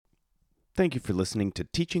Thank you for listening to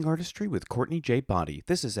Teaching Artistry with Courtney J. Body.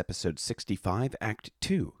 This is episode 65, Act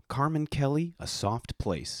 2, Carmen Kelly, A Soft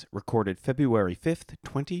Place, recorded February 5th,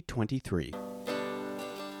 2023.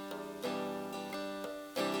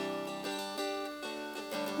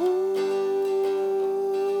 Ooh,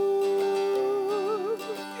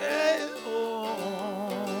 yeah,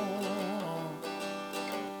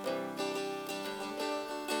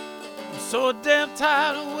 I'm so damn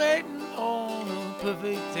tired of waiting on a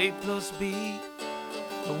perfect A plus B.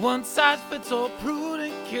 The one size fits all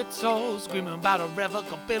prudent kids all screaming about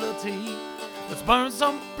irrevocability. Let's burn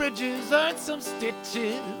some bridges, earn some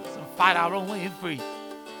stitches, and fight our own way free.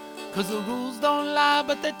 Cause the rules don't lie,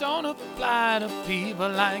 but they don't apply to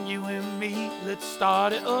people like you and me. Let's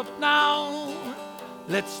start it up now.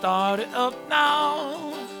 Let's start it up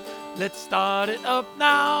now. Let's start it up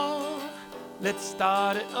now. Let's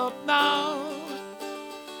start it up now.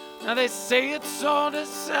 Now they say it's all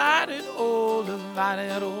decided, all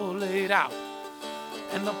divided, all laid out.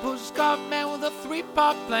 And the pushcart man with a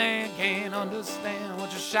three-part plan can't understand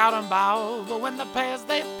what you're shouting about. But when the paths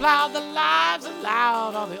they plow, the lives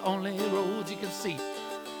allowed are the only roads you can see.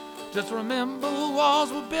 Just remember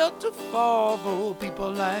walls were built to fall for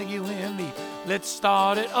people like you and me. Let's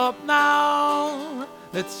start it up now.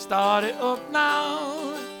 Let's start it up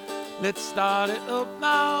now. Let's start it up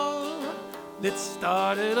now. Let's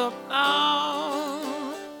start it up now.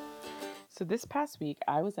 So this past week,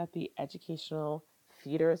 I was at the Educational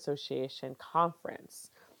Theater Association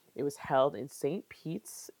conference. It was held in St.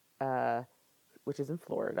 Pete's, which is in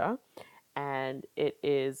Florida, and it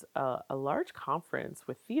is a large conference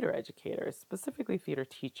with theater educators, specifically theater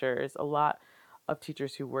teachers, a lot of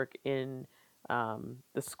teachers who work in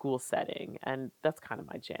the school setting, and that's kind of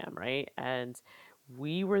my jam, right? And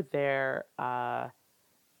we were there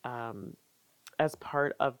as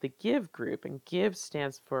part of the GIVE group, and GIVE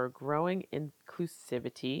stands for Growing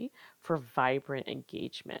Inclusivity for Vibrant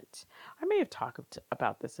Engagement. I may have talked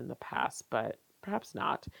about this in the past, but perhaps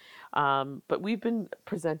not. But we've been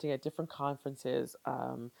presenting at different conferences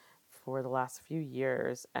for the last few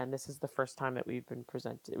years, and this is the first time that we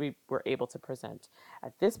were able to present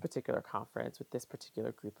at this particular conference with this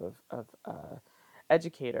particular group of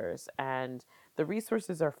educators. And the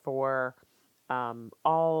resources are for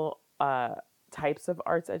all types of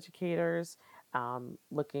arts educators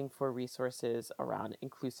looking for resources around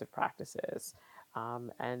inclusive practices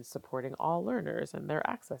and supporting all learners and their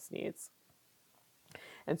access needs.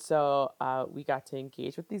 And so we got to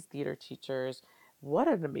engage with these theater teachers. What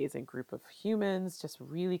an amazing group of humans, just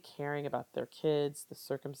really caring about their kids, the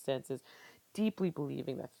circumstances, deeply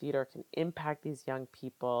believing that theater can impact these young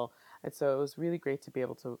people. And so it was really great to be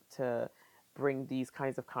able to bring these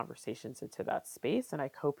kinds of conversations into that space. And I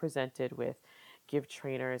co-presented with GIVE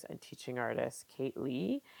trainers and teaching artists Kate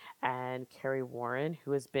Lee and Carrie Warren,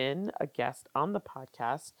 who has been a guest on the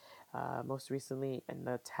podcast, most recently in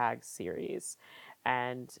the TAG series.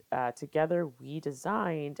 And together we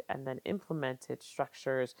designed and then implemented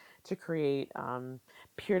structures to create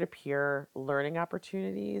peer-to-peer learning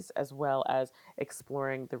opportunities, as well as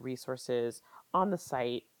exploring the resources on the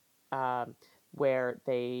site where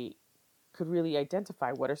they could really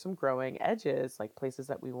identify what are some growing edges, like places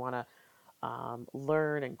that we want to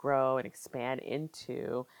learn and grow and expand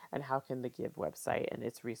into, and how can the GIVE website and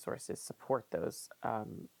its resources support those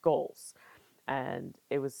goals. And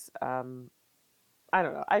it was, I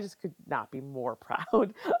don't know, I just could not be more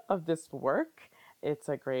proud of this work. It's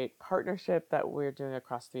a great partnership that we're doing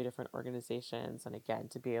across 3 different organizations. And again,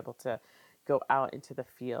 to be able to go out into the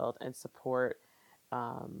field and support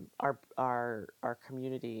our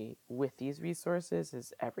community with these resources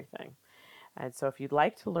is everything. And so if you'd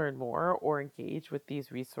like to learn more or engage with these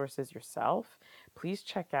resources yourself, please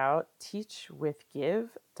check out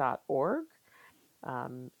teachwithgive.org,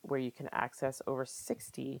 where you can access over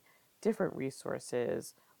 60 different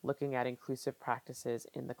resources looking at inclusive practices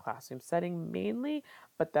in the classroom setting mainly,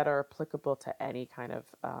 but that are applicable to any kind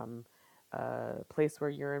of place where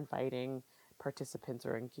you're inviting participants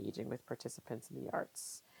or engaging with participants in the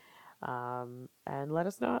arts. And let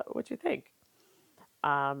us know what you think.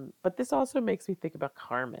 But this also makes me think about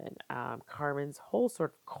Carmen. Carmen's whole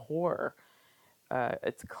sort of core,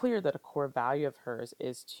 it's clear that a core value of hers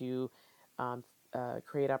is to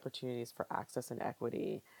create opportunities for access and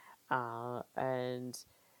equity. And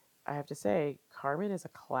I have to say, Carmen is a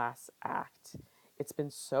class act. It's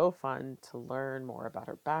been so fun to learn more about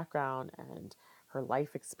her background and her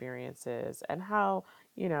life experiences, and how,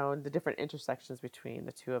 the different intersections between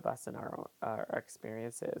the two of us and our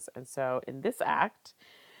experiences. And so in this act,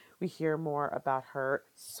 we hear more about her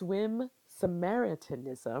swim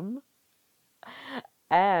Samaritanism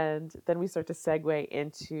And then we start to segue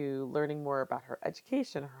into learning more about her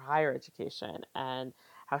education, her higher education, and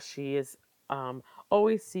how she is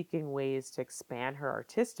always seeking ways to expand her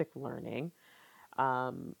artistic learning,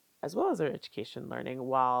 um, as well as her education learning,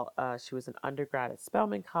 while she was an undergrad at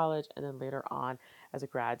Spelman College and then later on as a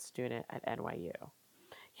grad student at NYU.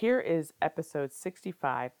 Here is episode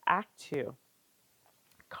 65, Act 2,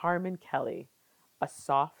 Carmen Kelly, A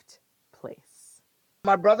Soft Place.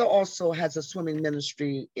 My brother also has a swimming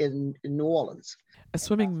ministry in New Orleans. A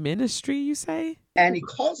swimming ministry, you say? And he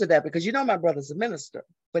calls it that because my brother's a minister,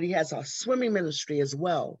 but he has a swimming ministry as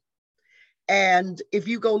well. And if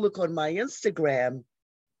you go look on my Instagram,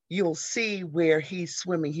 you'll see where he's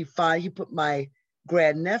swimming. He put my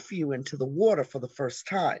grandnephew into the water for the first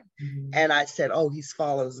time. Mm-hmm. And I said, oh, he's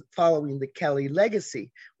following the Kelly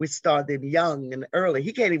legacy. We started young and early.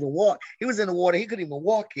 He can't even walk. He was in the water. He couldn't even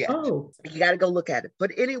walk yet. Oh. You got to go look at it.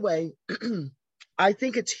 But anyway, I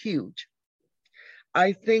think it's huge.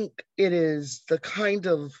 I think it is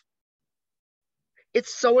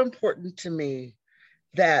it's so important to me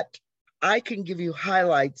that I can give you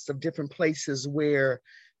highlights of different places where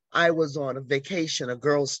I was on a vacation, a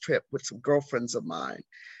girls' trip with some girlfriends of mine,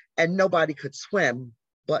 and nobody could swim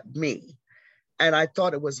but me. And I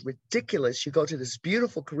thought it was ridiculous. You go to this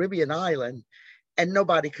beautiful Caribbean island and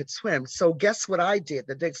nobody could swim. So guess what I did?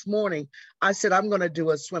 The next morning, I said, I'm going to do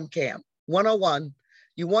a swim camp, 101.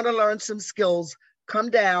 You want to learn some skills, come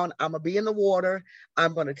down. I'm going to be in the water.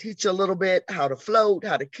 I'm going to teach you a little bit how to float,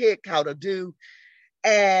 how to kick, how to do.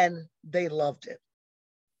 And they loved it.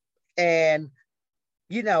 And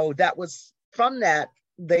that was from that,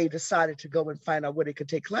 they decided to go and find out where they could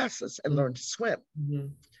take classes and learn to swim. Mm-hmm.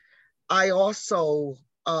 I also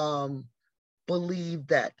believe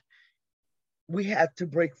that we had to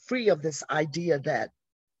break free of this idea that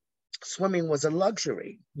swimming was a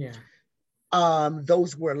luxury. Yeah.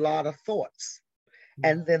 Those were a lot of thoughts. Mm-hmm.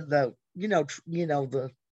 And then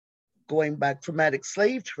the going back traumatic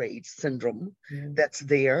slave trade syndrome that's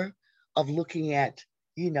there of looking at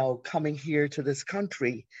coming here to this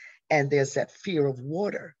country, and there's that fear of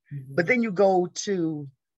water. Mm-hmm. But then you go to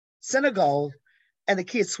Senegal and the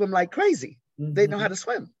kids swim like crazy. Mm-hmm. They know how to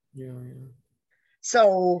swim. Yeah.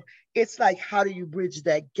 So it's like, how do you bridge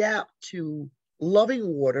that gap to loving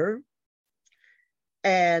water?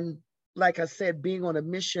 And like I said, being on a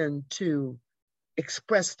mission to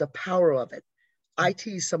express the power of it. I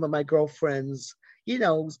tease some of my girlfriends,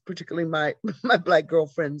 particularly my Black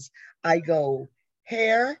girlfriends. I go,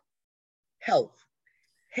 hair, health.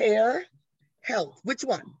 Which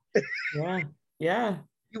one? Yeah.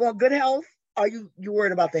 You want good health? Or are you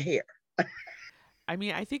worried about the hair? I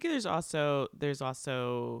mean, I think there's also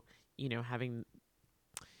having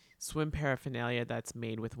swim paraphernalia that's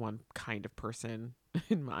made with one kind of person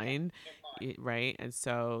in mind, right? And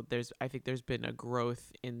so I think there's been a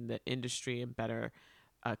growth in the industry and better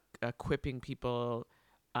equipping people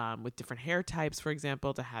with different hair types, for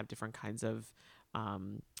example, to have different kinds of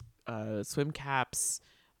swim caps,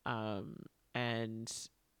 and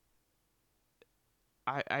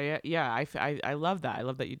I love that. I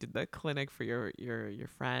love that you did the clinic for your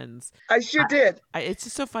friends. I sure did. It's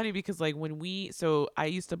just so funny because like I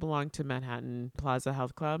used to belong to Manhattan Plaza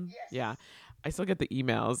Health Club. Yes. Yeah, I still get the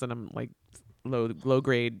emails, and I'm like low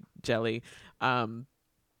grade jelly.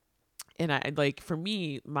 And I like, for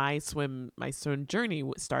me, my swim journey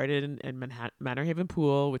started in Manhattan Manor Haven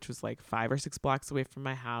Pool, which was like 5 or 6 blocks away from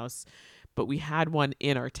my house. But we had one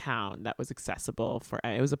in our town that was accessible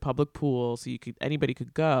it was a public pool, so anybody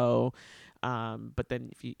could go. But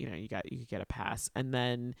then if you could get a pass. And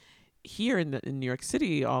then here in New York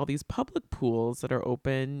City, all these public pools that are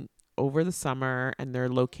open over the summer, and they're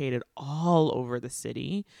located all over the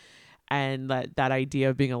city. And that idea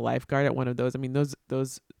of being a lifeguard at one of those, I mean,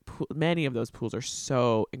 many of those pools are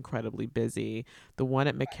so incredibly busy. The one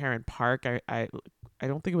at McCarran Park, I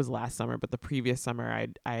don't think it was last summer, but the previous summer, I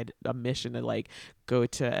had a mission to like go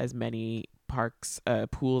to as many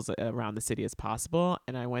pools around the city as possible.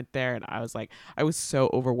 And I went there, and I was so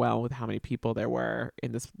overwhelmed with how many people there were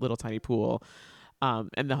in this little tiny pool. And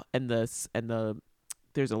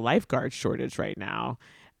there's a lifeguard shortage right now,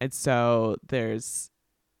 and so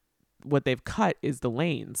what they've cut is the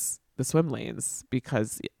swim lanes,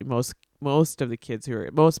 because most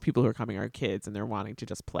people who are coming are kids, and they're wanting to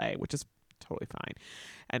just play, which is totally fine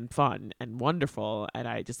and fun and wonderful. And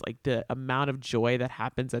I just like the amount of joy that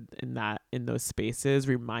happens in those spaces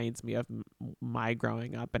reminds me of my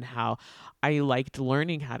growing up and how I liked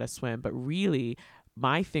learning how to swim, but really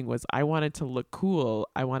my thing was I wanted to look cool.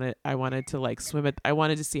 I wanted to like swim I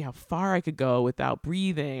wanted to see how far I could go without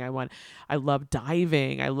breathing. I loved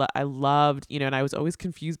diving. I loved, and I was always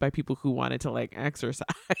confused by people who wanted to like exercise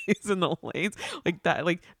in the lanes like that.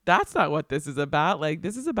 Like, that's not what this is about. Like,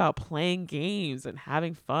 this is about playing games and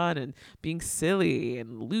having fun and being silly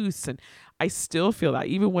and loose. And I still feel that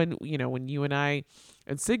even when, when you and I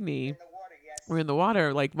and Signy were in the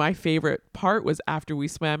water, like my favorite part was after we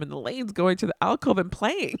swam in the lanes, going to the alcove and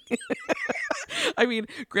playing. I mean,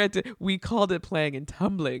 granted, we called it playing and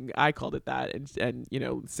tumbling. I called it that, and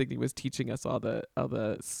Signy was teaching us all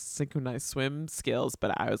the synchronized swim skills.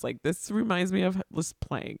 But I was like, this reminds me of just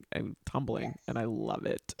playing and tumbling, and I love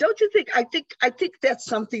it. Don't you think? I think that's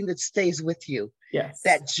something that stays with you. Yes,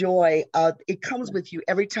 that joy. It comes with you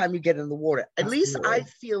every time you get in the water. At least I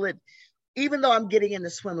feel it. Even though I'm getting into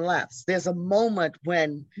swim laps, there's a moment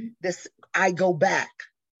when I go back,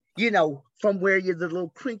 from where you're the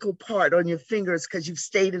little crinkle part on your fingers because you've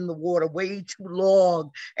stayed in the water way too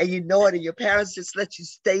long and you know it, and your parents just let you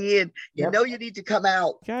stay in. You know you need to come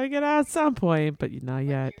out. Gotta get out at some point, but not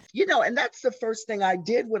yet. And that's the first thing I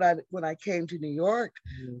did when I came to New York.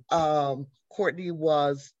 Courtney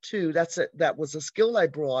was too. That was a skill I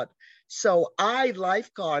brought. So I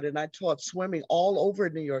lifeguard and I taught swimming all over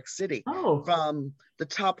New York City, from the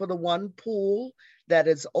top of the one pool that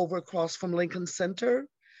is over across from Lincoln Center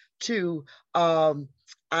to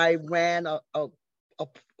I ran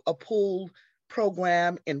a pool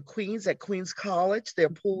program in Queens at Queens College, their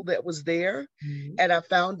pool that was there. And I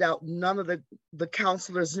found out none of the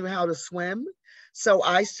counselors knew how to swim. So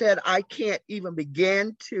I said, I can't even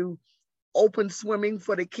begin to open swimming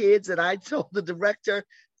for the kids. And I told the director,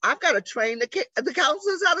 I've got to train the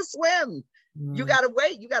counselors how to swim. You got to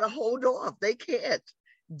wait. You got to hold off. They can't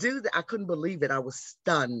do that. I couldn't believe it. I was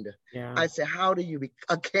stunned. I said, how do you be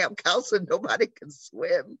a camp counselor? Nobody can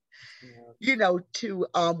swim. To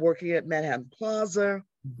working at Manhattan Plaza.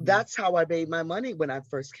 That's how I made my money when I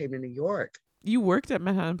first came to New York. You worked at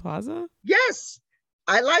Manhattan Plaza? Yes.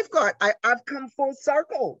 I lifeguard. I've come full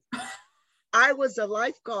circle. I was a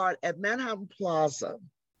lifeguard at Manhattan Plaza.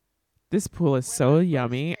 This pool is so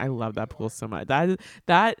yummy. I love that pool so much. I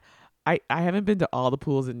haven't been to all the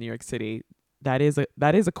pools in New York City. That is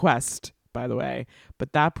a quest, by the way.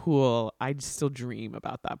 But that pool, I still dream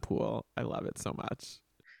about that pool. I love it so much.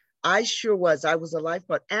 I sure was. I was a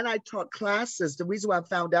lifeguard and I taught classes. The reason why I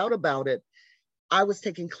found out about it, I was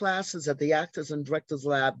taking classes at the Actors and Directors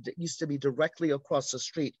Lab that used to be directly across the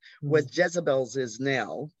street where Jezebel's is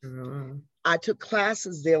now. I took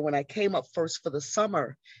classes there when I came up first for the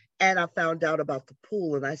summer. And I found out about the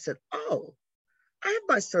pool and I said, oh, I have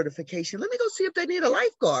my certification. Let me go see if they need a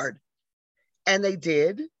lifeguard. And they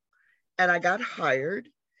did. And I got hired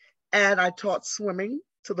and I taught swimming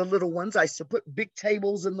to the little ones. I used to put big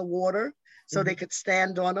tables in the water so they could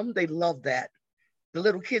stand on them. They loved that. The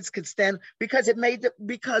little kids could stand because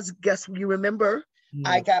guess you remember,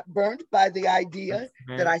 I got burned by the idea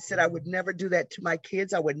that I said I would never do that to my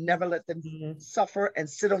kids. I would never let them suffer and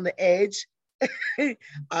sit on the edge.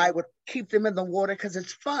 I would keep them in the water because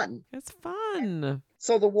it's fun. It's fun.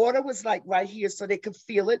 So the water was like right here so they could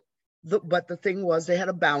feel it. But the thing was they had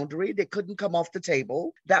a boundary. They couldn't come off the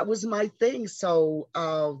table. That was my thing. So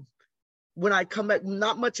when I come back,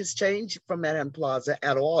 not much has changed from Manhattan Plaza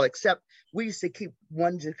at all, except we used to keep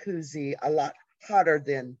one jacuzzi a lot hotter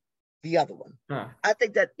than the other one. I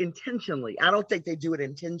think that intentionally. I don't think they do it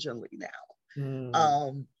intentionally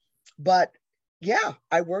now. But yeah,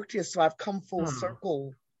 I worked here, so I've come full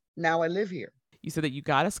circle. Now I live here. You said that you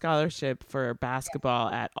got a scholarship for basketball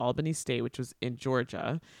at Albany State, which was in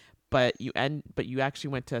Georgia, but you actually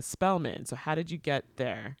went to Spelman. So how did you get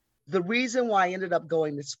there? The reason why I ended up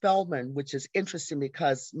going to Spelman, which is interesting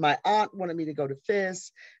because my aunt wanted me to go to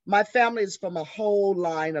Fisk. My family is from a whole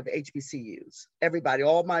line of HBCUs. Everybody,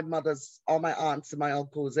 all my mothers, all my aunts and my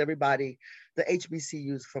uncles, everybody, the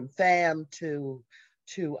HBCUs from FAM to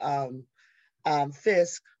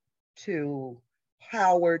Fisk to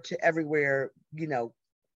Howard to everywhere,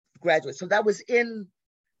 graduate. So that was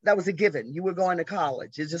a given. You were going to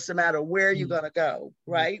college. It's just a matter of where you're going to go,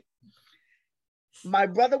 right? My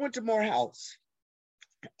brother went to Morehouse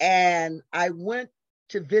and I went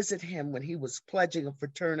to visit him when he was pledging a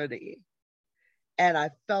fraternity. And I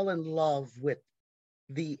fell in love with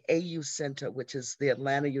the AU Center, which is the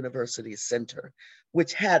Atlanta University Center,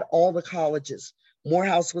 which had all the colleges.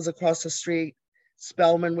 Morehouse was across the street.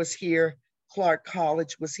 Spelman was here. Clark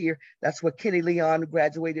College was here. That's where Kenny Leon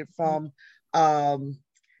graduated from.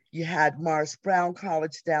 You had Morris Brown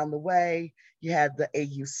College down the way. You had the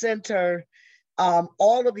AU Center.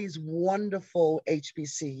 All of these wonderful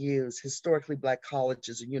HBCUs, historically Black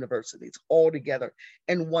colleges and universities, all together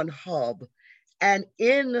in one hub, and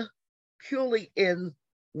purely in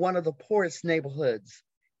one of the poorest neighborhoods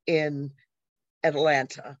in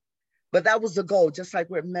Atlanta. But that was the goal, just like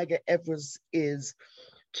where Medgar Evers is,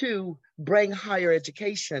 to bring higher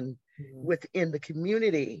education within the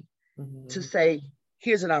community, to say,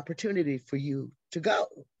 here's an opportunity for you to go.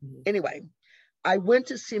 Anyway, I went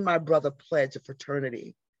to see my brother pledge a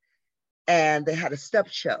fraternity, and they had a step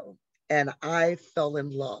show, and I fell in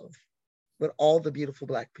love with all the beautiful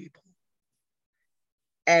Black people.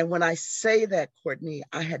 And when I say that, Courtney,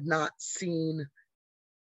 I had not seen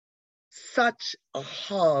such a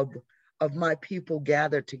hub of my people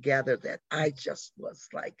gathered together that I just was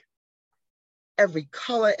like, every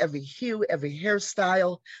color, every hue, every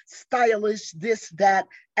hairstyle, stylish, this, that.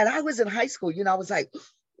 And I was in high school, I was like,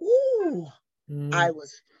 ooh, I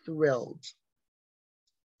was thrilled.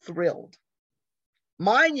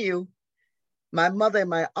 Mind you, my mother and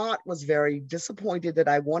my aunt was very disappointed that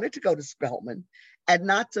I wanted to go to Spelman and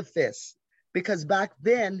not to Fisk, because back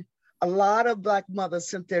then, a lot of Black mothers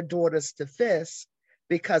sent their daughters to Fisk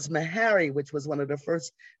because Meharry, which was one of the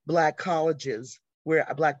first Black colleges where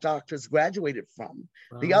Black doctors graduated from.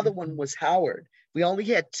 The other one was Howard. We only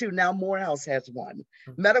had two. Now Morehouse has one.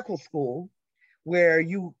 Medical school, where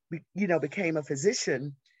you became a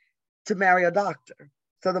physician to marry a doctor.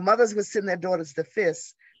 So the mothers would send their daughters to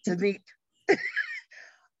Fisk to meet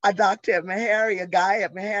a doctor at Meharry, a guy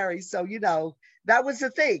at Meharry. So, that was the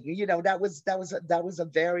thing, that was a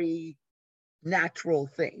very natural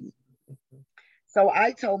thing. So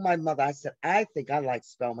I told my mother, I said, I think I like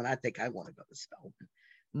Spelman. I think I want to go to Spelman.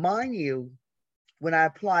 Mind you, when I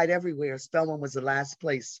applied everywhere, Spelman was the last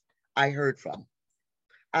place I heard from.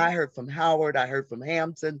 I heard from Howard, I heard from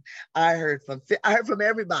Hampton, I heard from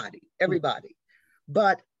everybody.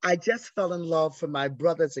 But I just fell in love for my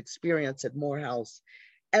brother's experience at Morehouse.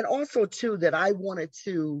 And also too, that I wanted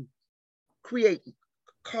to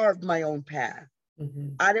carve my own path.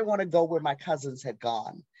 I didn't want to go where my cousins had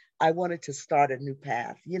gone. I wanted to start a new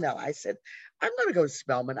path. I said, I'm going to go to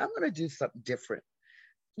Spelman. I'm going to do something different.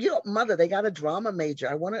 Mother, they got a drama major.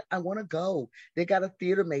 I want to go. They got a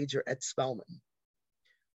theater major at Spelman.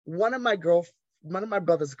 One of my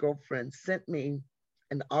brother's girlfriends sent me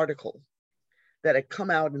an article that had come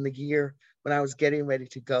out in the year when I was getting ready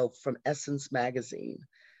to go, from Essence magazine,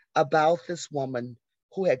 about this woman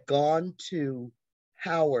who had gone to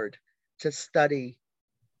Howard to study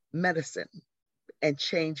medicine and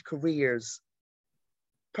change careers,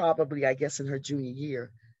 probably, I guess, in her junior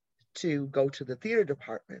year, to go to the theater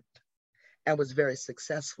department, and was very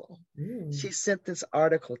successful. She sent this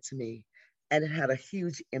article to me, and it had a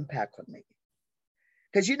huge impact on me.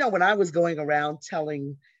 Because, when I was going around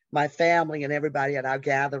telling my family and everybody at our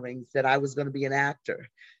gatherings that I was going to be an actor,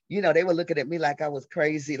 they were looking at me like I was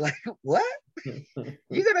crazy, like, what? You're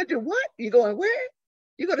going to do what? You're going where?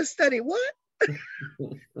 You're going to study what?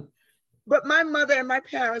 But my mother and my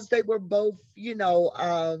parents, they were both,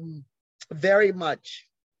 very much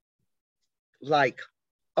like,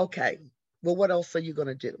 okay, well, what else are you going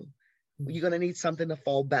to do? You're going to need something to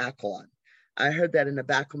fall back on. I heard that in the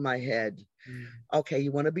back of my head. Okay,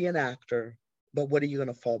 you want to be an actor, but what are you going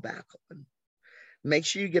to fall back on? Make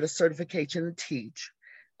sure you get a certification to teach.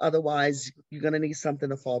 Otherwise, you're going to need something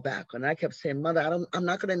to fall back on. And I kept saying, Mother, I'm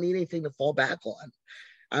not going to need anything to fall back on.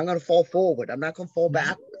 I'm going to fall forward. I'm not going to fall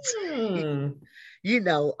backwards.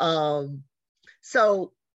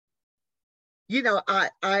 So,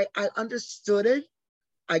 I understood it.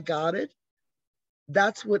 I got it.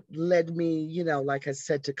 That's what led me, like I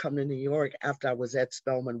said, to come to New York after I was at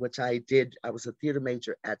Spelman, which I did. I was a theater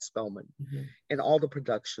major at Spelman in all the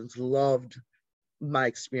productions. Loved my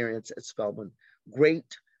experience at Spelman.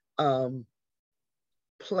 Great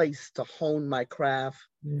place to hone my craft,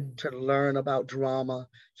 to learn about drama,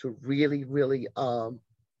 to really, really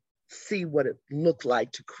see what it looked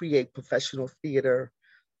like to create professional theater.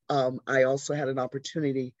 I also had an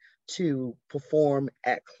opportunity to perform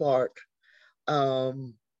at Clark,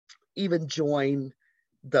 even join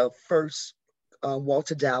the first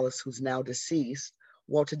Walter Dallas, who's now deceased.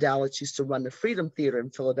 Walter Dallas used to run the Freedom Theater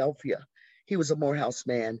in Philadelphia. He was a Morehouse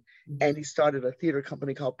man, and he started a theater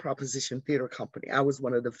company called Proposition Theater Company. I was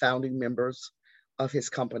one of the founding members of his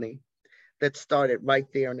company that started right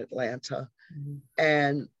there in Atlanta.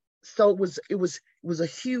 And so it was a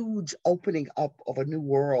huge opening up of a new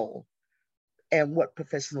world and what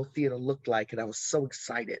professional theater looked like. And I was so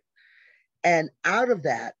excited. And out of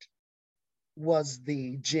that was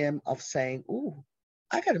the gem of saying, ooh,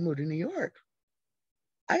 I got to move to New York.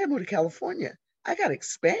 I got to move to California. I got to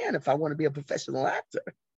expand if I want to be a professional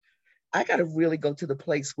actor. I got to really go to the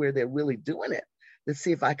place where they're really doing it to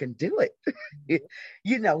see if I can do it.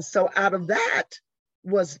 So out of that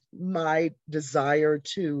was my desire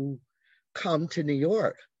to come to New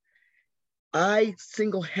York. I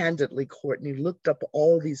single-handedly, Courtney, looked up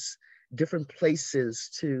all these different places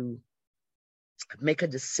to make a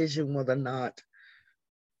decision whether or not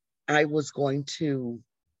I was going to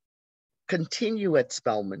continue at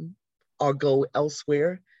Spelman or go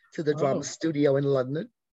elsewhere to the drama studio in London.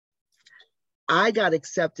 I got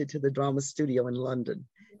accepted to the drama studio in London,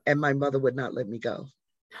 and my mother would not let me go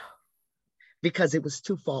because it was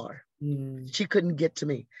too far. She couldn't get to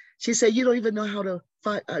me. She said, "You don't even know how to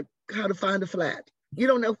find a flat. You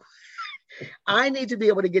don't know. I need to be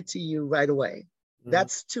able to get to you right away.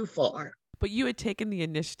 That's too far." But you had taken the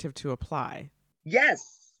initiative to apply.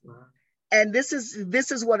 Yes. And this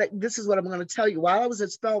is what I'm going to tell you. While I was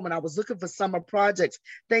at Spelman, I was looking for summer projects,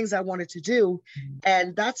 things I wanted to do.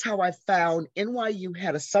 And that's how I found NYU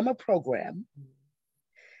had a summer program.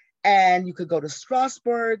 And you could go to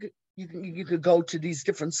Strasbourg. You could go to these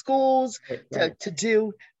different schools to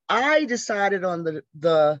do. I decided on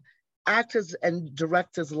the Actors and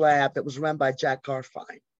Directors Lab that was run by Jack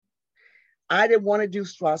Garfine. I didn't want to do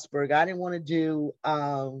Strasbourg. I didn't want to do,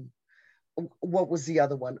 what was the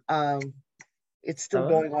other one? It's still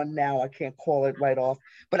going on now. I can't call it right off,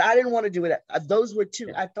 but I didn't want to do it. Those were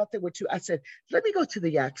two. I thought they were two. I said, let me go to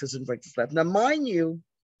the Actors and Directors Lab. Now, mind you,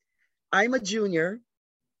 I'm a junior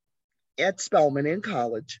at Spelman in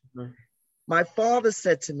college. My father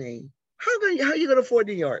said to me, how are you going to afford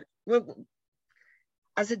New York?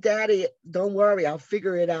 I said, Daddy, don't worry, I'll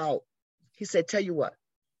figure it out. He said, tell you what,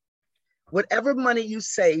 whatever money you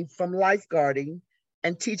save from lifeguarding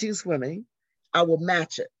and teaching swimming, I will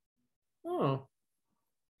match it.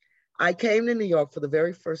 I came to New York for the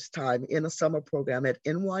very first time in a summer program at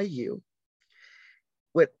NYU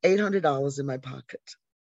with $800 in my pocket.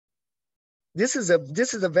 This is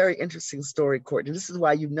a very interesting story, Courtney. This is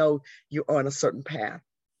why you know you're on a certain path.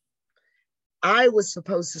 I was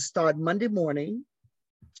supposed to start Monday morning.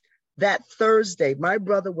 That Thursday, my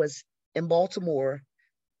brother was in Baltimore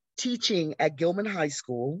teaching at Gilman High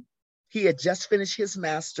School. He had just finished his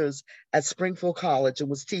master's at Springfield College and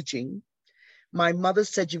was teaching. My mother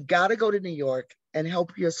said, you've got to go to New York and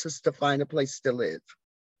help your sister find a place to live.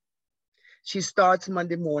 She starts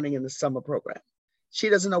Monday morning in the summer program. She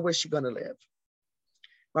doesn't know where she's going to live.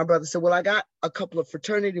 My brother said, well, I got a couple of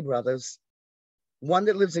fraternity brothers, one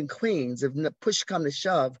that lives in Queens. If push come to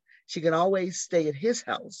shove, she can always stay at his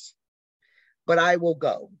house, but I will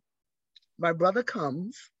go. My brother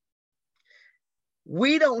comes.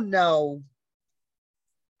 We don't know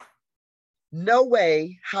no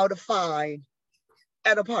way how to find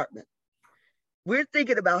an apartment. We're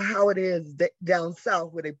thinking about how it is down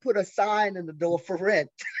south where they put a sign in the door for rent.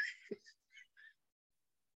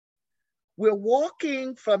 We're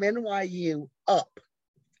walking from NYU up,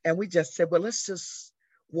 and we just said, well, let's just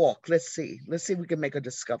walk. Let's see if we can make a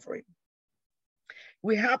discovery.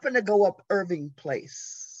 We happen to go up Irving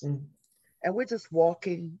Place, and we're just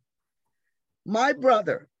walking. My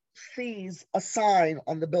brother sees a sign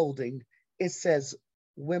on the building. It says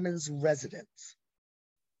women's residence.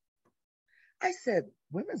 I said,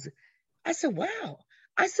 wow.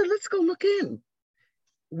 I said, let's go look in.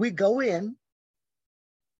 We go in.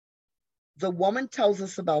 The woman tells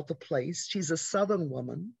us about the place. She's a Southern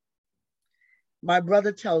woman. My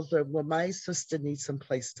brother tells her, well, my sister needs some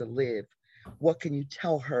place to live. What can you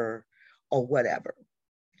tell her or whatever?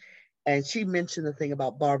 And she mentioned the thing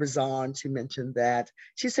about Barbizon. She mentioned that.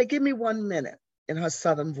 She said, give me 1 minute in her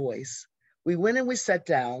Southern voice. We went and we sat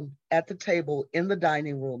down at the table in the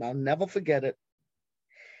dining room. I'll never forget it.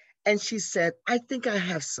 And she said, I think I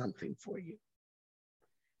have something for you.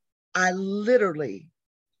 I literally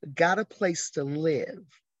got a place to live,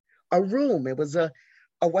 a room. It was a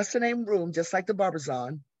what's the name room, just like the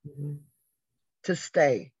Barbizon, to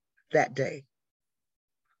stay that day.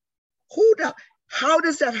 How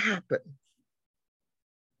does that happen?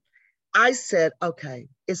 I said, okay,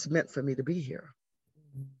 it's meant for me to be here.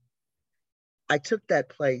 I took that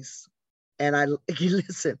place and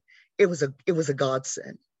listen, it was a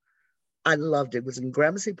godsend. I loved it. It was in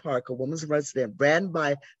Gramercy Park, a woman's residence ran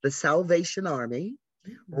by the Salvation Army,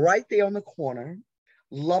 right there on the corner.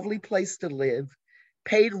 Lovely place to live.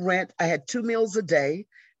 Paid rent. I had 2 meals a day.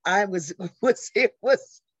 It was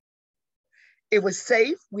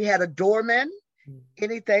safe. We had a doorman.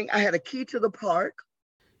 Anything. I had a key to the park.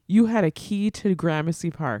 You had a key to Gramercy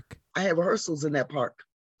Park. I had rehearsals in that park.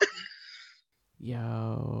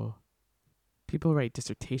 Yo. People write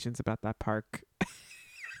dissertations about that park.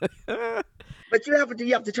 But you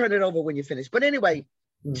have to turn it over when you finish. But anyway,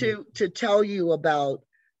 to tell you about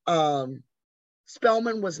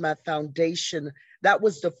Spelman was my foundation. That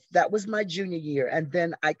was my junior year, and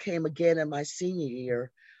then I came again in my senior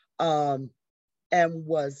year, and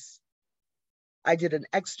I did an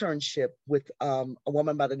externship with a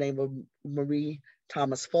woman by the name of Marie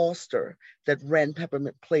Thomas Foster that ran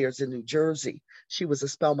Peppermint Players in New Jersey. She was a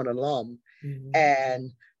Spelman alum,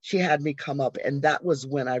 and she had me come up, and that was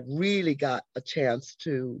when I really got a chance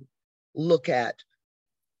to look at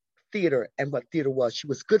theater and what theater was. She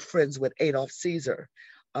was good friends with Adolph Caesar,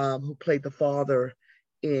 who played the father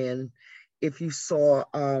in, if you saw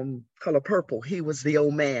Color Purple, he was the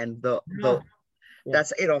old man,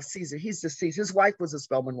 that's Adolph Caesar. He's deceased. His wife was a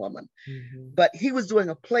Spelman woman, but he was doing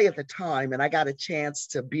a play at the time, and I got a chance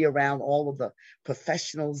to be around all of the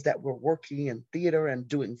professionals that were working in theater and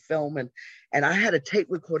doing film, and I had a tape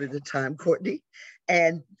recorder at the time, Courtney,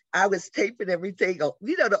 and I was taping everything.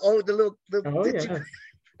 You know, the little.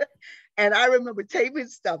 And I remember taping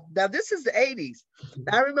stuff. Now this is the 80s.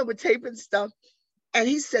 I remember taping stuff, and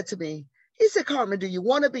he said to me, he said, Carmen, do you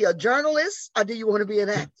want to be a journalist or do you want to be an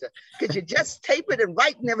actor? Because you're just taping and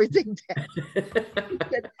writing everything down. He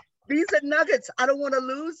said, these are nuggets. I don't want to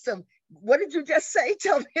lose them. What did you just say?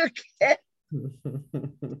 Tell me again.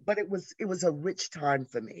 But it was a rich time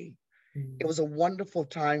for me. It was a wonderful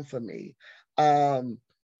time for me. I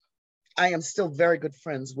am still very good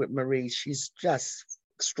friends with Marie. She's just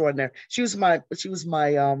extraordinary. She was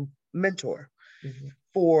my mentor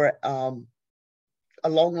for a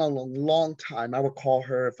long time. I would call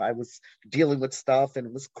her if I was dealing with stuff and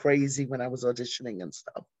it was crazy when I was auditioning and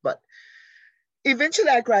stuff. But eventually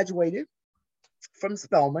I graduated from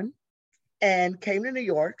Spelman and came to New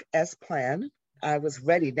York as planned. I was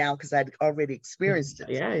ready now because I'd already experienced it.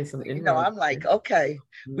 Yeah, you know, I'm like, okay,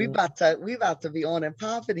 we about to be on and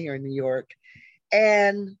popping here in New York,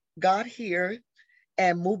 and got here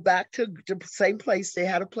and moved back to the same place. They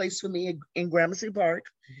had a place for me in Gramercy Park,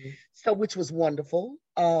 so which was wonderful.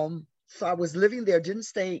 So I was living there, didn't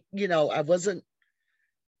stay. You know, I wasn't.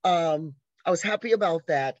 I was happy about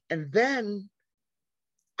that, and then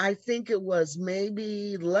I think it was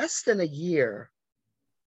maybe less than a year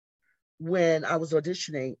when I was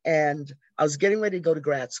auditioning and I was getting ready to go to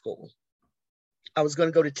grad school. I was going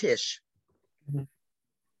to go to Tisch.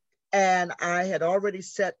 And I had already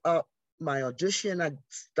set up my audition,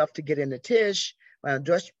 stuff to get into Tisch, my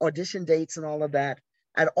audition dates and all of that.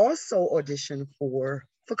 I'd also auditioned for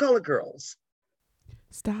Color Girls.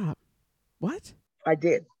 Stop. What? I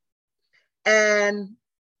did. And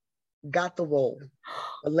got the role,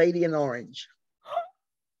 The Lady in Orange.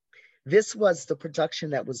 This was the production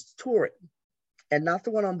that was touring, and not the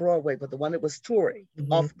one on Broadway, but the one that was touring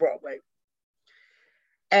off Broadway.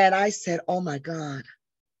 And I said, oh my God,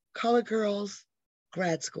 Color Girls,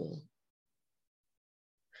 grad school.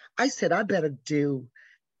 I said, I better do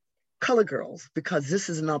Color Girls because this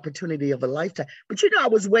is an opportunity of a lifetime. But you know, I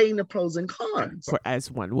was weighing the pros and cons. As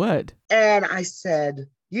one would. And I said,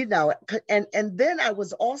 you know, and then I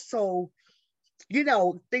was also, you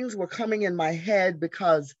know, things were coming in my head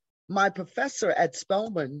because my professor at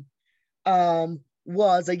Spelman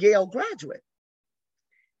was a Yale graduate.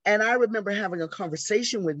 And I remember having a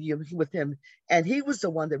conversation with him, and he was the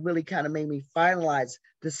one that really kind of made me finalize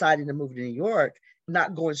deciding to move to New York,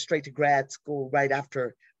 not going straight to grad school right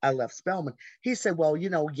after I left Spelman. He said, well, you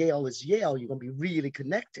know, Yale is Yale. You're going to be really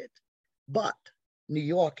connected. But New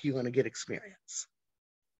York, you're going to get experience.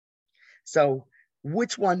 So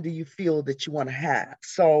which one do you feel that you want to have?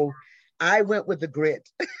 So I went with the grit.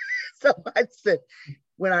 So I said,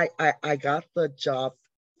 when I got the job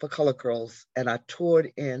for Color Girls and I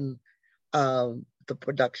toured in the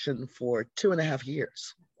production for 2.5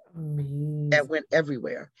 years. Amazing. And went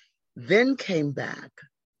everywhere. Then came back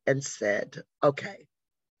and said, okay,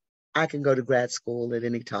 I can go to grad school at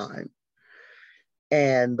any time.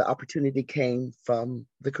 And the opportunity came from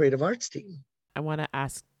the creative arts team. I want to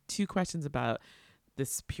ask 2 questions about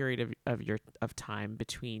this period of time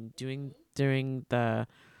between during the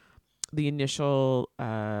initial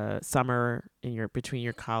summer between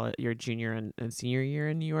your junior and senior year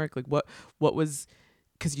in New York. Like what was,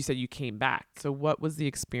 because you said you came back, so what was the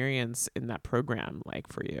experience in that program like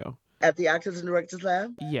for you? At the Actors and Directors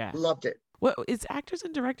Lab? Yeah. Loved it. What is Actors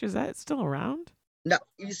and Directors, that still around? No,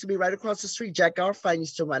 it used to be right across the street. Jack Garfine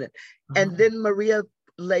used to run it. And then Maria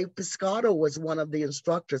Le Piscato was one of the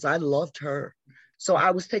instructors. I loved her. So I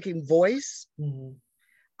was taking voice.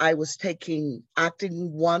 I was taking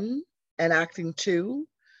acting 1 and acting 2.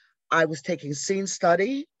 I was taking scene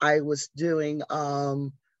study. I was doing,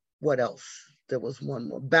 what else? There was one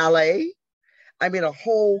more, ballet. I mean, a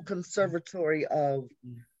whole conservatory of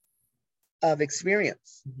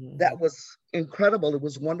experience. That was incredible. It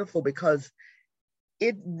was wonderful because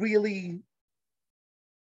it really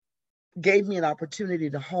gave me an opportunity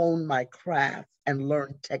to hone my craft and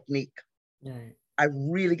learn technique. Right. I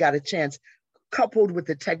really got a chance, coupled with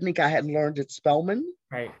the technique I had learned at Spelman.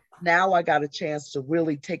 Right. Now I got a chance to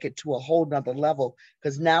really take it to a whole nother level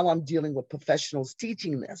because now I'm dealing with professionals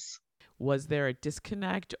teaching this. Was there a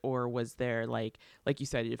disconnect, or was there like you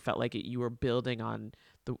said, it felt like you were building on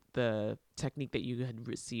the technique that you had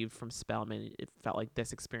received from Spelman? It felt like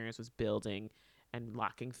this experience was building and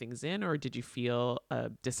locking things in, or did you feel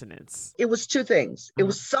a dissonance? It was two things. It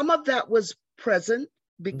was some of that was present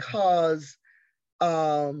because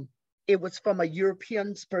it was from a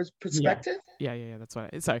European perspective. Yeah. That's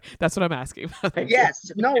what I'm asking.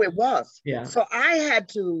 Yes, no, it was. Yeah. So I had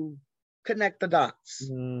to connect the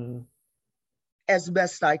dots as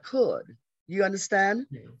best I could. You understand?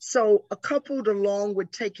 So coupled along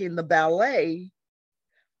with taking the ballet,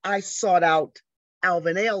 I sought out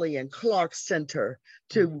Alvin Ailey and Clark Center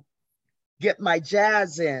to get my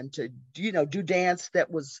jazz in, to, do dance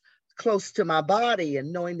that was close to my body,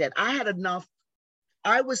 and knowing that I had enough.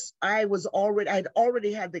 I had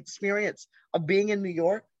already had the experience of being in New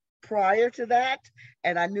York prior to that,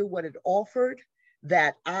 and I knew what it offered.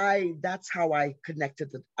 That's how I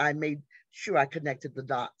I made sure I connected the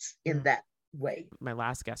dots in that way. My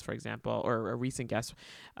last guest, for example, or a recent guest,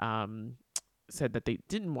 said that they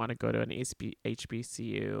didn't want to go to an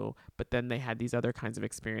HBCU, but then they had these other kinds of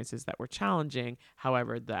experiences that were challenging.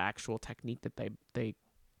 However, the actual technique that they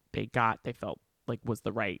felt like was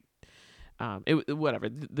the right.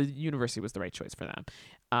 The university was the right choice for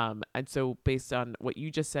them. And so based on what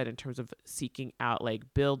you just said in terms of seeking out,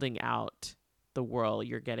 like building out the world,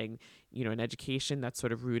 you're getting, an education that's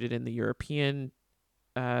sort of rooted in the European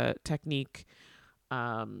technique.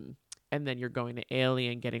 And then you're going to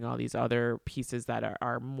Ailey and getting all these other pieces that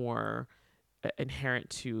are more inherent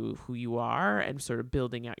to who you are, and sort of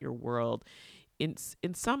building out your world. In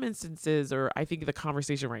some instances, or I think the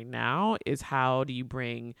conversation right now is, how do you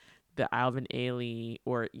bring the Alvin Ailey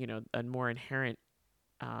or, a more inherent,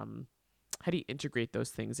 how do you integrate those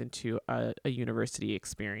things into a university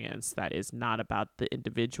experience that is not about the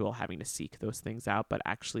individual having to seek those things out, but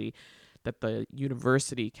actually that the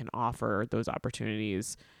university can offer those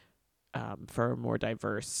opportunities for a more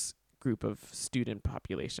diverse group of student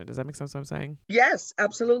population? Does that make sense what I'm saying? Yes,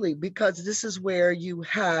 absolutely. Because this is where you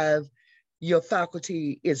have your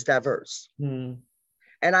faculty is diverse. And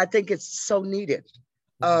I think it's so needed.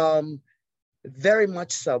 Very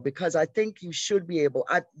much so, because I think you should be able,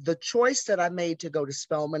 the choice that I made to go to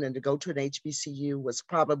Spelman and to go to an HBCU was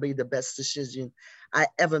probably the best decision I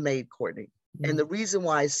ever made, Courtney. And the reason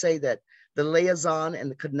why I say that, the liaison and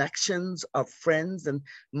the connections of friends and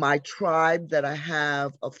my tribe that I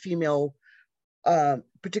have of female,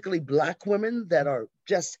 particularly Black women that are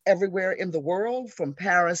just everywhere in the world from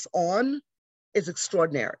Paris on, is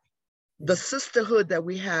extraordinary. The sisterhood that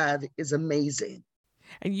we have is amazing.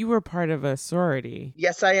 And you were part of a sorority.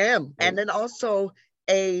 Yes, I am. And then also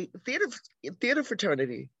a theater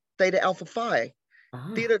fraternity, Theta Alpha Phi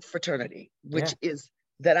theater fraternity, which is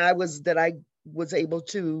that I was able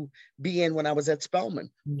to be in when I was at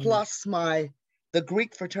Spelman, plus the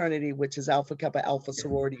Greek fraternity, which is Alpha Kappa Alpha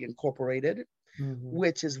Sorority Incorporated,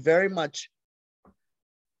 which is very much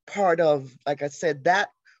part of, like I said, that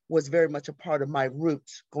was very much a part of my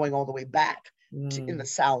roots going all the way back in the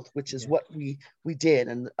South, which is what we did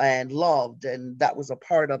and loved, and that was a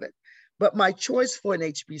part of it. But my choice for an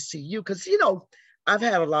HBCU, because, I've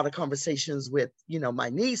had a lot of conversations with, my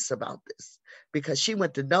niece about this, because she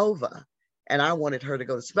went to Nova and I wanted her to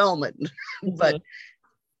go to Spelman. But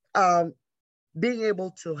being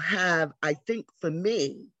able to have, I think for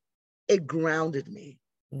me, it grounded me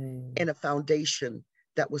in a foundation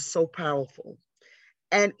that was so powerful.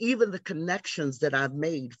 And even the connections that I've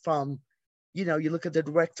made from, you look at the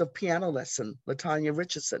director of piano lesson, LaTanya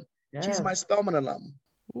Richardson. She's my Spelman alum.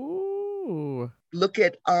 Ooh. Look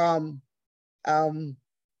at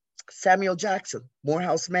Samuel Jackson,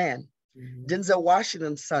 Morehouse man. Denzel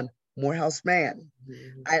Washington's son, Morehouse man.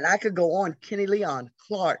 And I could go on, Kenny Leon,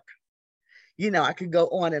 Clark. I could go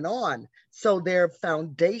on and on. So they're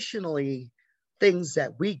foundationally things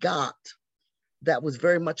that we got that was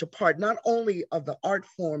very much a part, not only of the art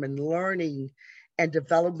form and learning and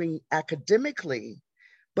developing academically,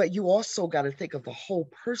 but you also got to think of the whole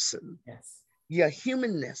person. Yes. Your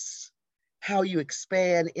humanness, how you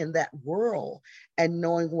expand in that world and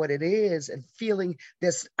knowing what it is and feeling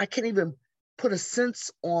this. I can't even put a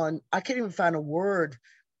sense on, I can't even find a word,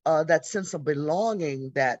 that sense of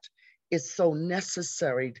belonging that is so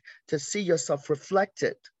necessary to see yourself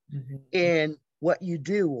reflected in what you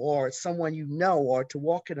do, or someone you know, or to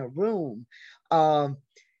walk in a room,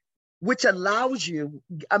 which allows you,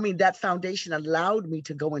 I mean, that foundation allowed me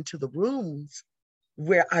to go into the rooms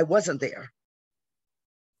where I wasn't there.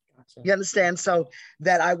 Gotcha. You understand? So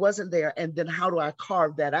that I wasn't there, and then how do I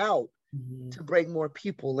carve that out to bring more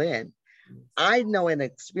people in? I know an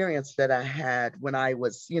experience that I had when I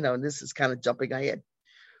was, and this is kind of jumping ahead,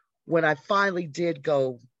 when I finally did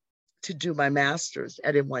go to do my master's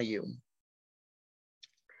at NYU.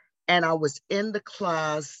 And I was in the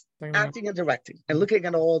class acting and directing and looking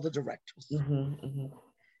at all the directors.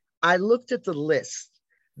 I looked at the list.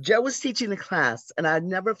 Joe was teaching the class, and I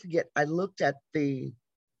never forget, I looked at the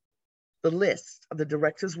list of the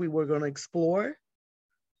directors we were going to explore.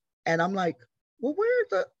 And I'm like, well, where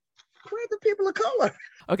are the people of color?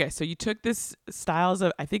 Okay, so you took this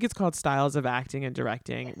I think it's called Styles of Acting and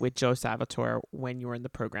Directing with Joe Salvatore when you were in the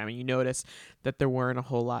program, and you noticed that there weren't a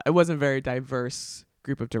whole lot. It wasn't a very diverse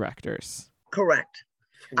group of directors. Correct.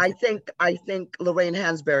 I think Lorraine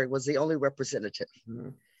Hansberry was the only representative,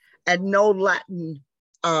 and no Latin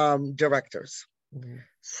directors.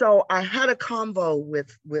 So I had a convo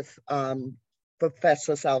with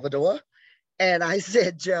Professor Salvador, and I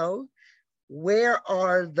said, Joe, where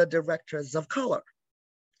are the directors of color?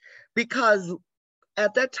 Because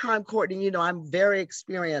at that time, Courtney, I'm very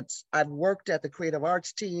experienced. I've worked at the creative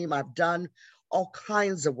arts team. I've done all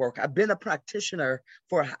kinds of work. I've been a practitioner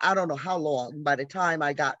for I don't know how long by the time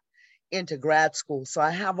I got into grad school. So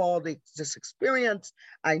I have all this experience.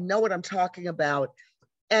 I know what I'm talking about.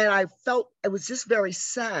 And I felt it was just very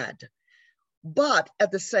sad. But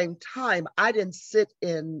at the same time, I didn't sit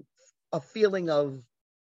in a feeling of,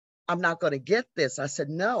 I'm not going to get this. I said,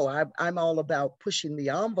 no, I'm all about pushing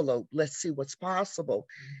the envelope. Let's see what's possible.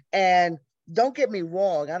 And don't get me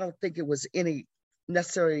wrong, I don't think it was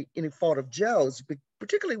necessarily any fault of Joe's, but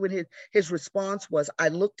particularly when his response was, I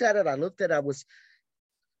looked at it, I was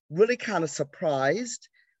really kind of surprised.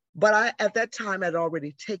 But at that time, I'd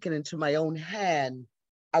already taken into my own hand.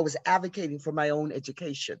 I was advocating for my own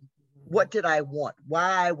education. What did I want?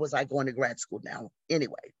 Why was I going to grad school now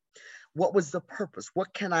anyway? What was the purpose?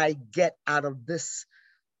 What can I get out of this,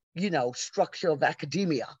 structure of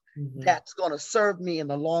academia that's going to serve me in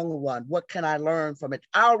the long run? What can I learn from it?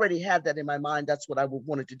 I already had that in my mind. That's what I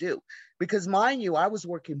wanted to do. Because mind you, I was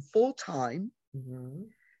working full time.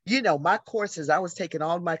 My courses, I was taking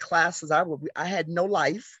all my classes. I had no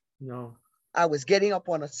life. No. I was getting up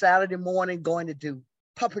on a Saturday morning, going to do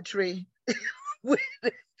puppetry with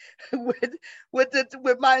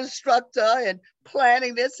my instructor and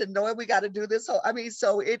planning this and knowing we got to do this. So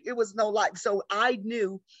it was no life. So I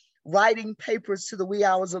knew writing papers to the wee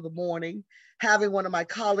hours of the morning, having one of my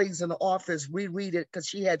colleagues in the office reread it because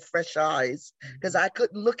she had fresh eyes because I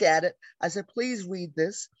couldn't look at it. I said, please read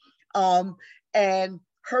this. And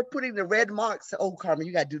her putting the red marks, oh, Carmen,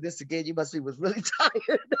 you got to do this again. You must be was really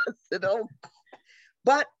tired. I said, oh,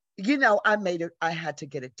 but I made it. I had to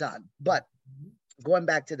get it done. But going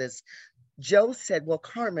back to this, Joe said, well,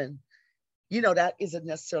 Carmen, that isn't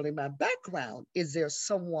necessarily my background. Is there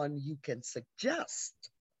someone you can suggest?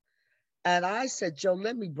 And I said, Joe,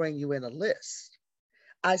 let me bring you in a list.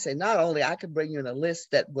 I say, not only I can bring you in a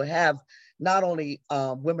list that will have not only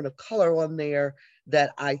women of color on there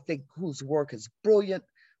that I think whose work is brilliant,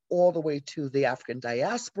 all the way to the African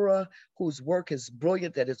diaspora, whose work is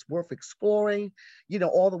brilliant, that it's worth exploring,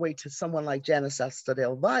 all the way to someone like Janice Asta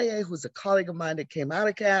del Valle, who's a colleague of mine that came out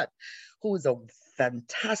of CAT, who is a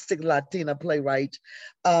fantastic Latina playwright.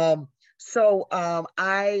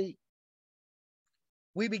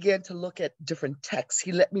 We began to look at different texts.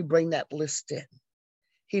 He let me bring that list in.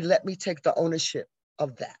 He let me take the ownership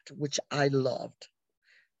of that, which I loved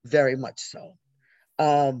very much so.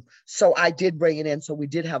 So I did bring it in. So we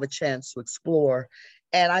did have a chance to explore.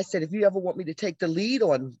 And I said, if you ever want me to take the lead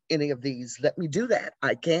on any of these, let me do that.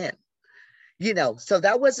 I can, so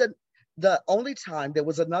that wasn't the only time. There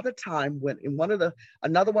was another time when in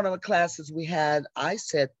another one of the classes we had, I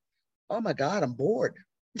said, oh my God, I'm bored.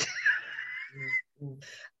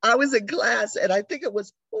 I was in class and I think it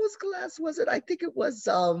was, whose class was it? I think it was,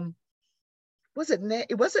 it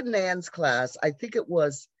wasn't Nan's class. I think it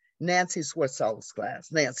was Nancy Swartzell's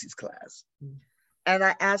class, Nancy's class. And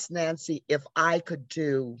I asked Nancy if I could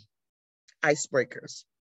do icebreakers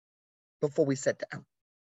before we sat down.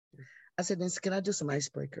 I said, Nancy, can I do some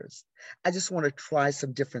icebreakers? I just want to try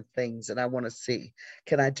some different things and I want to see,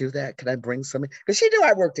 can I do that? Can I bring some? Because she knew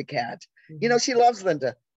I worked at CAT. She loves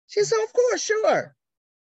Linda. She said, of course, sure.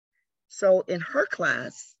 So in her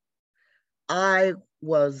class, I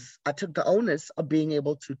I took the onus of being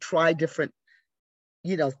able to try different,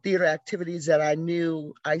 theater activities that I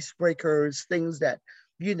knew, icebreakers, things that,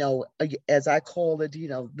 as I call it,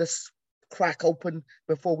 this crack open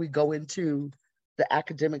before we go into the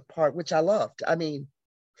academic part, which I loved. I mean,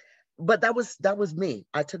 but that was me.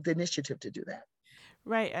 I took the initiative to do that.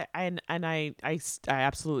 Right. I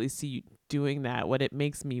absolutely see you doing that. What it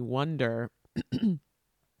makes me wonder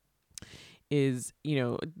is,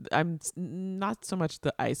 I'm not so much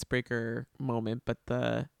the icebreaker moment, but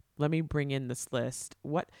let me bring in this list.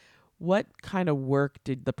 What kind of work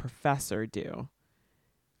did the professor do?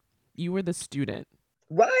 You were the student.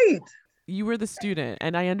 Right. You were the student.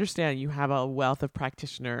 And I understand you have a wealth of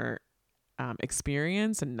practitioner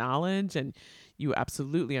experience and knowledge, and you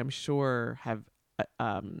absolutely, I'm sure, have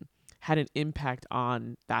had an impact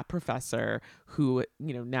on that professor who,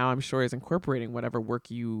 now I'm sure is incorporating whatever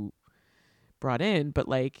work you brought in. But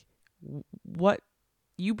like, what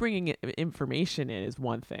you bringing information in is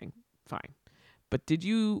one thing, fine. But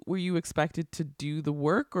were you expected to do the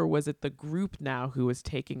work, or was it the group now who was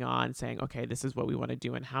taking on saying, okay, this is what we want to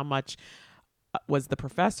do? And how much was the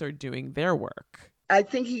professor doing their work? I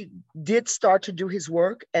think he did start to do his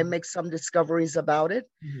work and make some discoveries about it.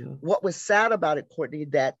 Mm-hmm. What was sad about it, Courtney,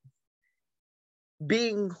 that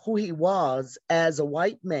being who he was as a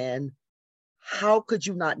white man, how could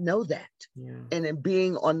you not know that? Yeah. And then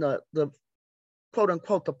being on the quote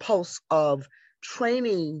unquote, the pulse of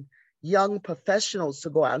training young professionals to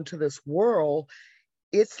go out into this world,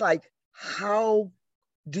 it's like, how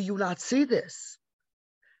do you not see this?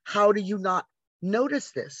 How do you not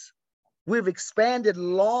notice this? We've expanded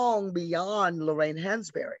long beyond Lorraine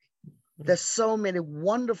Hansberry. There's so many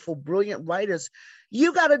wonderful, brilliant writers.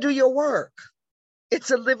 You got to do your work.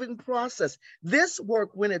 It's a living process. This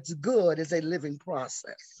work, when it's good, is a living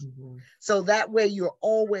process. Mm-hmm. So that way you're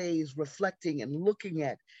always reflecting and looking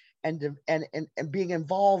at and being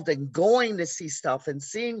involved and going to see stuff and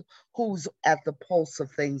seeing who's at the pulse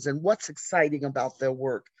of things and what's exciting about their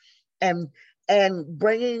work. And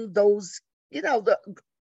bringing those,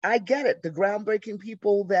 I get it, the groundbreaking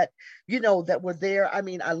people that, that were there. I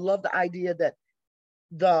mean, I love the idea that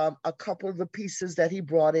a couple of the pieces that he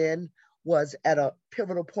brought in was at a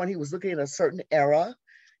pivotal point. He was looking at a certain era,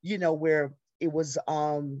 where it was,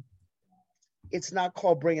 it's not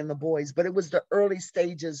called Bringing the Boys, but it was the early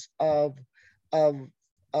stages of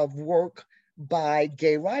work by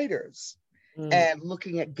gay writers. And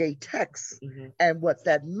looking at gay texts and what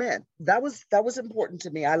that meant. That was important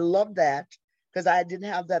to me. I love that because I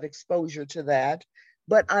didn't have that exposure to that.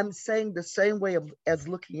 But I'm saying the same way as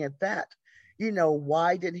looking at that,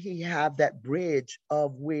 why did he have that bridge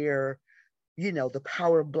of where, the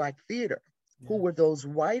power of Black theater? Yeah. Who were those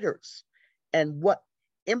writers and what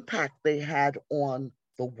impact they had on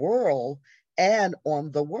the world and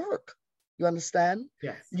on the work? You understand?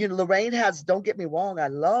 Yes. Lorraine don't get me wrong, I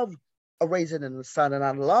love A Raisin in the Sun, and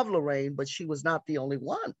I love Lorraine, but she was not the only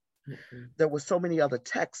one. Mm-hmm. There were so many other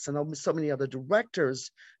texts and so many other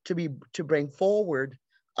directors to bring forward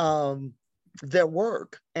their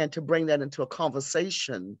work and to bring that into a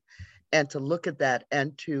conversation and to look at that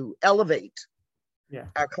and to elevate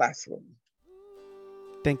our classroom.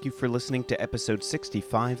 Thank you for listening to episode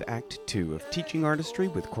 65, Act 2 of Teaching Artistry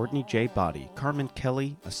with Courtney J. Body, Carmen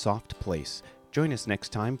Kelly, A Soft Place. Join us next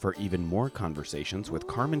time for even more conversations with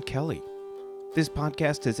Carmen Kelly. This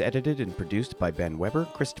podcast is edited and produced by Ben Weber.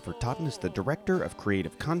 Christopher Totten is the director of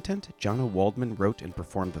creative content. Jonna Waldman wrote and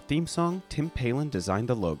performed the theme song. Tim Palin designed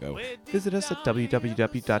the logo. Visit us at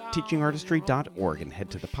www.teachingartistry.org and head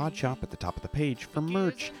to the pod shop at the top of the page for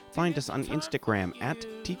merch. Find us on Instagram at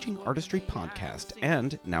Teaching Artistry Podcast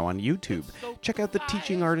and now on YouTube. Check out the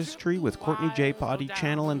Teaching Artistry with Courtney J. Body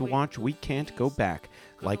channel and watch We Can't Go Back.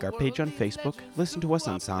 Like our page on Facebook, listen to us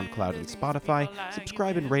on SoundCloud and Spotify,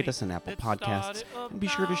 subscribe and rate us on Apple Podcasts, and be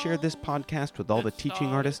sure to share this podcast with all the teaching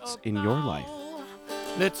artists in your life.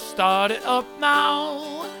 Let's start it up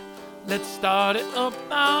now. Let's start it up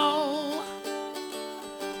now.